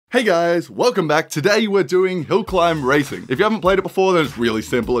Hey guys, welcome back. Today we're doing Hill Climb Racing. If you haven't played it before, then it's really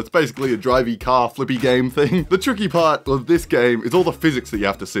simple. It's basically a drivey car flippy game thing. The tricky part of this game is all the physics that you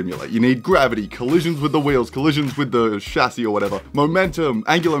have to simulate. You need gravity, collisions with the wheels, collisions with the chassis or whatever, momentum,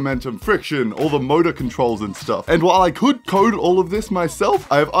 angular momentum, friction, all the motor controls and stuff. And while I could code all of this myself,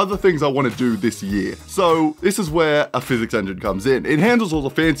 I have other things I want to do this year. So this is where a physics engine comes in. It handles all the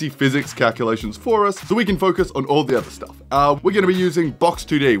fancy physics calculations for us so we can focus on all the other stuff. We're going to be using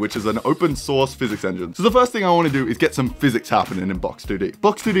Box2D, which is an open source physics engine. So the first thing I want to do is get some physics happening in Box2D.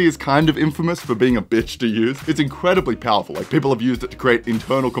 Box2D is kind of infamous for being a bitch to use. It's incredibly powerful. Like, people have used it to create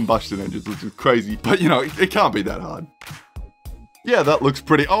internal combustion engines, which is crazy. But you know, it can't be that hard. Yeah, that looks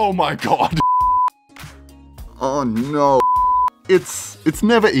pretty. Oh my god. Oh no. It's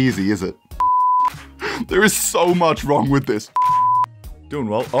never easy, is it? There is so much wrong with this. Doing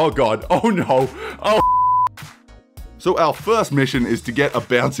well. Oh god. Oh no. Oh. So our first mission is to get a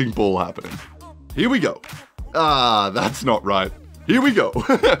bouncing ball happening. Here we go. Ah, that's not right. Here we go. All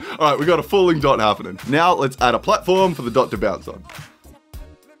right, we got a falling dot happening. Now let's add a platform for the dot to bounce on.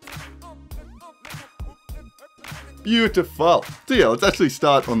 Beautiful. So yeah, let's actually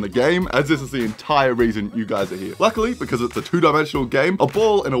start on the game, as this is the entire reason you guys are here. Luckily, because it's a two-dimensional game, a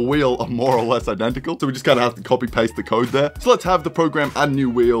ball and a wheel are more or less identical, so we just kind of have to copy-paste the code there. So let's have the program add a new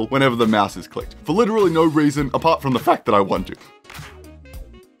wheel whenever the mouse is clicked, for literally no reason apart from the fact that I want to.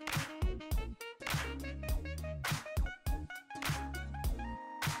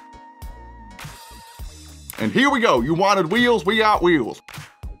 And here we go. You wanted wheels, we got wheels.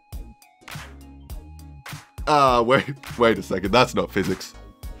 Wait a second, that's not physics.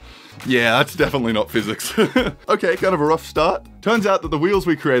 Yeah, that's definitely not physics. Okay, kind of a rough start. Turns out that the wheels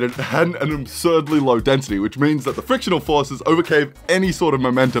we created had an absurdly low density, which means that the frictional forces overcame any sort of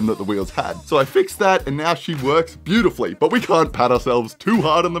momentum that the wheels had. So I fixed that, and now she works beautifully, but we can't pat ourselves too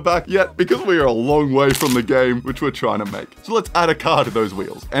hard on the back yet because we are a long way from the game which we're trying to make. So let's add a car to those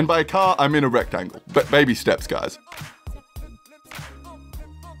wheels. And by a car, I mean a rectangle. But baby steps, guys.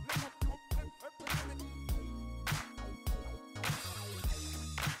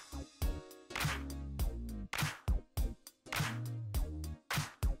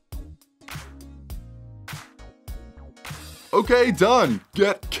 Okay, done.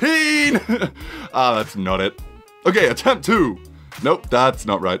 Get keen. That's not it. Okay, attempt 2. Nope, that's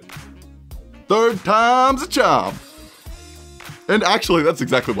not right. Third time's a charm. And actually, that's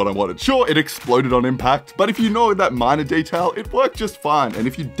exactly what I wanted. Sure, it exploded on impact, but if you know that minor detail, it worked just fine. And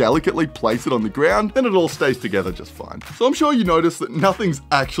if you delicately place it on the ground, then it all stays together just fine. So I'm sure you notice that nothing's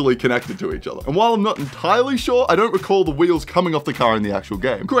actually connected to each other. And while I'm not entirely sure, I don't recall the wheels coming off the car in the actual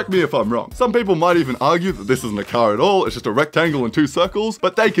game. Correct me if I'm wrong. Some people might even argue that this isn't a car at all, it's just a rectangle and 2 circles,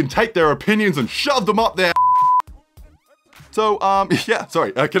 but they can take their opinions and shove them up their So, yeah,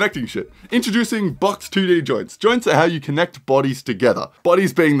 sorry, connecting shit. Introducing Box2D joints. Joints are how you connect bodies together.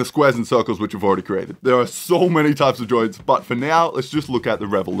 Bodies being the squares and circles which we've already created. There are so many types of joints, but for now, let's just look at the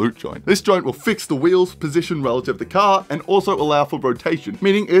Revolute joint. This joint will fix the wheel's position relative to the car and also allow for rotation,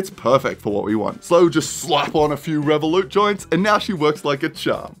 meaning it's perfect for what we want. So just slap on a few Revolute joints, and now she works like a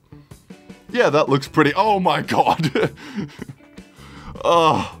charm. Yeah, that looks pretty. Oh my god.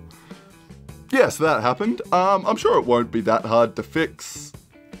 Oh. Yes, that happened. I'm sure it won't be that hard to fix.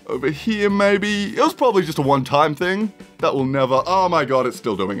 Over here, maybe? It was probably just a one-time thing. That will never... Oh my god, it's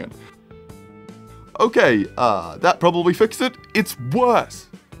still doing it. Okay, that probably fixed it. It's worse.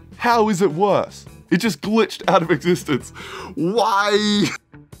 How is it worse? It just glitched out of existence. Why?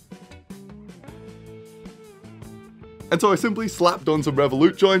 And so I simply slapped on some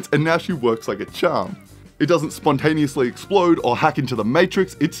Revolute joints, and now she works like a charm. It doesn't spontaneously explode or hack into the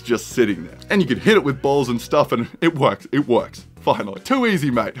matrix, it's just sitting there. And you can hit it with balls and stuff and it works. Finally. Too easy,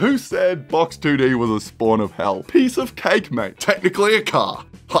 mate. Who said Box2D was a spawn of hell? Piece of cake, mate. Technically a car.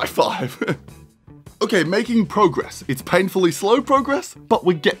 High five. Okay, making progress. It's painfully slow progress, but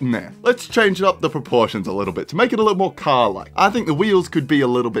we're getting there. Let's change up the proportions a little bit to make it a little more car-like. I think the wheels could be a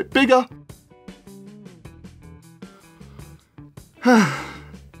little bit bigger.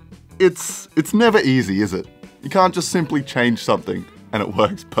 It's never easy, is it? You can't just simply change something and it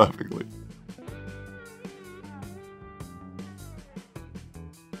works perfectly.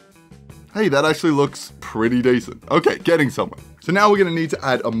 Hey, that actually looks pretty decent. Okay, getting somewhere. So now we're gonna need to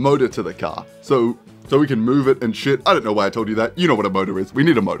add a motor to the car. So we can move it and shit. I don't know why I told you that. You know what a motor is. We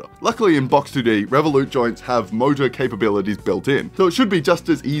need a motor. Luckily in Box2D, Revolute joints have motor capabilities built in. So it should be just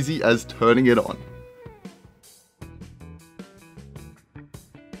as easy as turning it on.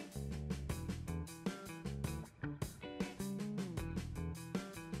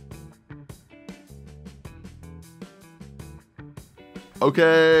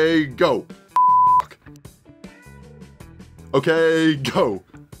 Okay, go. Okay, go.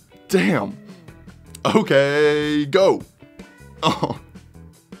 Damn. Okay, go. Oh.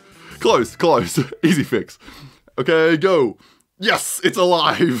 Close, close. Easy fix. Okay, go. Yes, it's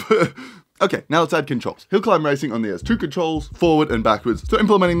alive. Okay, now let's add controls. Hill climb racing only has 2 controls, forward and backwards, so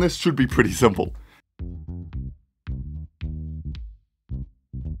implementing this should be pretty simple.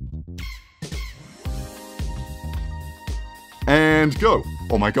 And go.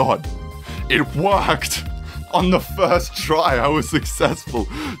 Oh my god. It worked! On the first try, I was successful.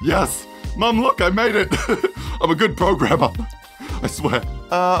 Yes! Mum, look, I made it! I'm a good programmer. I swear.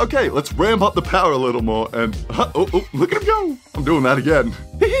 Okay, let's ramp up the power a little more and... oh, look at him go! I'm doing that again.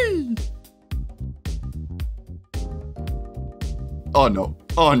 Oh no.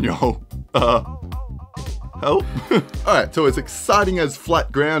 Oh no. Help? Alright, so as exciting as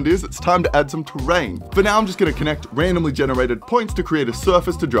flat ground is, it's time to add some terrain. For now, I'm just going to connect randomly generated points to create a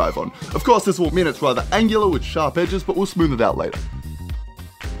surface to drive on. Of course, this will mean it's rather angular with sharp edges, but we'll smooth it out later.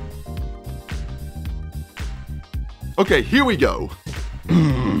 Okay, here we go.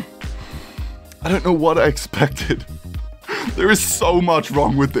 I don't know what I expected. There is so much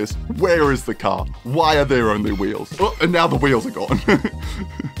wrong with this. Where is the car? Why are there only wheels? Oh, and now the wheels are gone.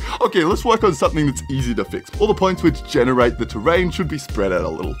 Okay, let's work on something that's easy to fix. All the points which generate the terrain should be spread out a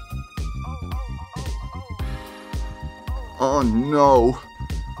little. Oh no.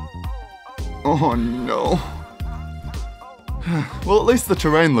 Oh no. Well, at least the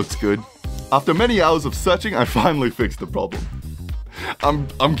terrain looks good. After many hours of searching, I finally fixed the problem.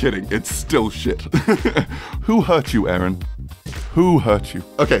 I'm kidding, it's still shit. Who hurt you, Aaron? Who hurt you?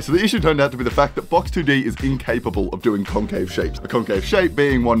 Okay, so the issue turned out to be the fact that Box 2D is incapable of doing concave shapes. A concave shape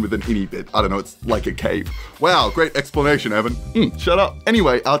being one with an innie bit. I don't know, it's like a cave. Wow, great explanation, Evan. Shut up.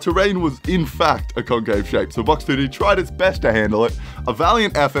 Anyway, our terrain was in fact a concave shape, so Box 2D tried its best to handle it. A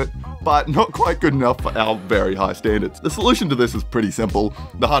valiant effort, but not quite good enough for our very high standards. The solution to this is pretty simple.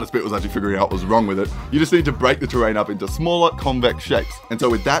 The hardest bit was actually figuring out what was wrong with it. You just need to break the terrain up into smaller, convex shapes. And so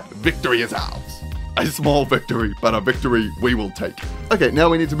with that, victory is ours. A small victory, but a victory we will take. Okay, now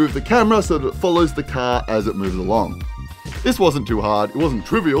we need to move the camera so that it follows the car as it moves along. This wasn't too hard, it wasn't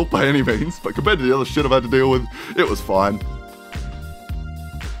trivial by any means, but compared to the other shit I've had to deal with, it was fine.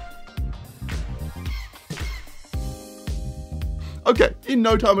 Okay, in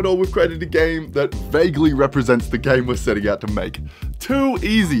no time at all, we've created a game that vaguely represents the game we're setting out to make. Too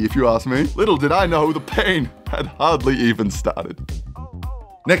easy, if you ask me. Little did I know the pain had hardly even started.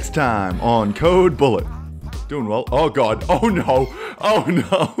 Next time on Code Bullet. Doing well. Oh god. Oh no. Oh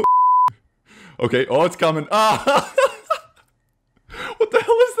no. Okay. Oh, it's coming. Ah. What the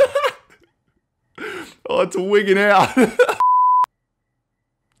hell is that? Oh, it's wigging out.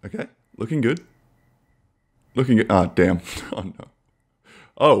 Okay. Looking good. Looking good. Ah, damn. Oh no.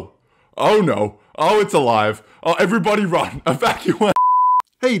 Oh. Oh no. Oh, it's alive. Oh, everybody run. Evacuate.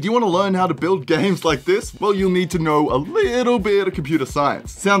 Hey, do you want to learn how to build games like this? Well, you'll need to know a little bit of computer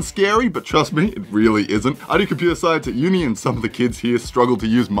science. Sounds scary, but trust me, it really isn't. I do computer science at uni and some of the kids here struggle to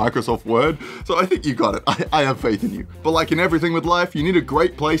use Microsoft Word, so I think you got it. I have faith in you. But like in everything with life, you need a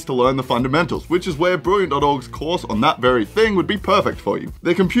great place to learn the fundamentals, which is where Brilliant.org's course on that very thing would be perfect for you.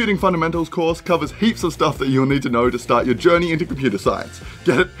 Their Computing Fundamentals course covers heaps of stuff that you'll need to know to start your journey into computer science.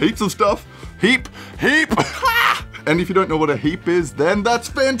 Get it? Heaps of stuff? Heap? And if you don't know what a heap is, then that's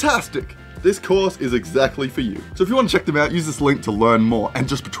fantastic. This course is exactly for you. So if you want to check them out, use this link to learn more. And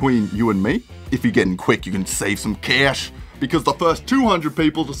just between you and me, if you're getting quick, you can save some cash, because the first 200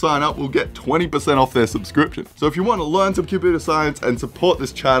 people to sign up will get 20% off their subscription. So if you want to learn some computer science and support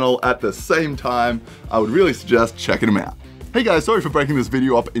this channel at the same time, I would really suggest checking them out. Hey guys, sorry for breaking this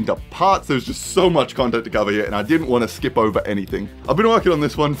video up into parts. There's just so much content to cover here and I didn't want to skip over anything. I've been working on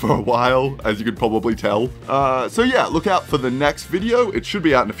this one for a while, as you could probably tell. So yeah, look out for the next video. It should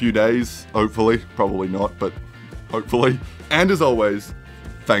be out in a few days, hopefully. Probably not, but hopefully. And as always,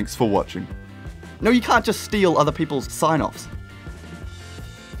 thanks for watching. No, you can't just steal other people's sign-offs.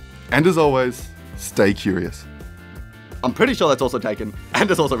 And as always, stay curious. I'm pretty sure that's also taken, and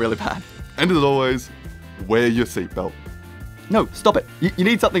it's also really bad. And as always, wear your seatbelt. No, stop it. You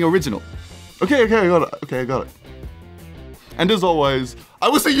need something original. Okay, I got it. Okay, I got it. And as always, I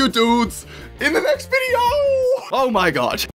will see you dudes in the next video! Oh my god.